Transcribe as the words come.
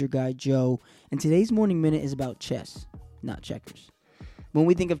Your guy Joe, and today's Morning Minute is about chess, not checkers. When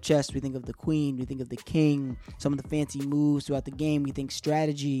we think of chess, we think of the queen, we think of the king, some of the fancy moves throughout the game, we think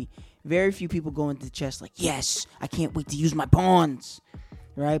strategy. Very few people go into chess like, yes, I can't wait to use my pawns,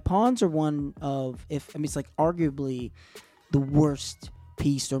 right? Pawns are one of, it's like arguably the worst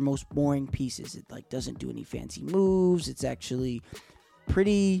piece or most boring pieces. It like doesn't do any fancy moves. It's actually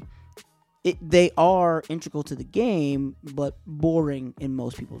pretty, they are integral to the game, but boring in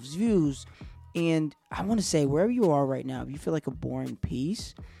most people's views. And I want to say, wherever you are right now, if you feel like a boring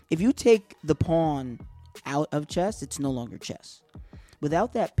piece, if you take the pawn out of chess, it's no longer chess.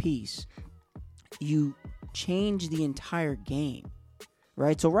 Without that piece, you change the entire game,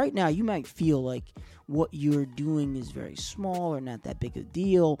 right? So right now, you might feel like what you're doing is very small or not that big a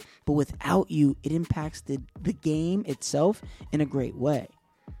deal, but without you, it impacts the game itself in a great way.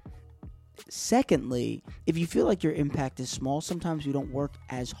 Secondly, if you feel like your impact is small, sometimes you don't work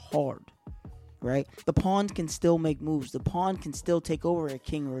as hard. Right? The pawn can still make moves. The pawn can still take over a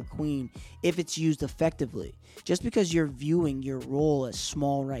king or a queen if it's used effectively. Just because you're viewing your role as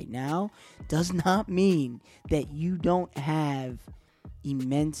small right now does not mean that you don't have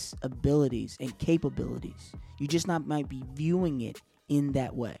immense abilities and capabilities. You just might be viewing it in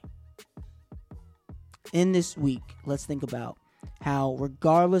that way. In this week, let's think about how,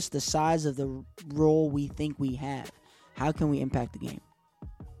 regardless the size of the role we think we have, how can we impact the game?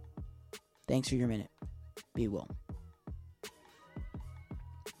 Thanks for your minute. Be well.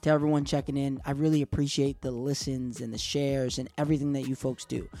 To everyone checking in, I really appreciate the listens and the shares and everything that you folks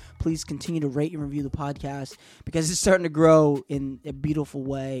do. Please continue to rate and review the podcast because it's starting to grow in a beautiful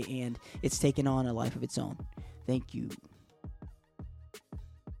way and it's taken on a life of its own. Thank you.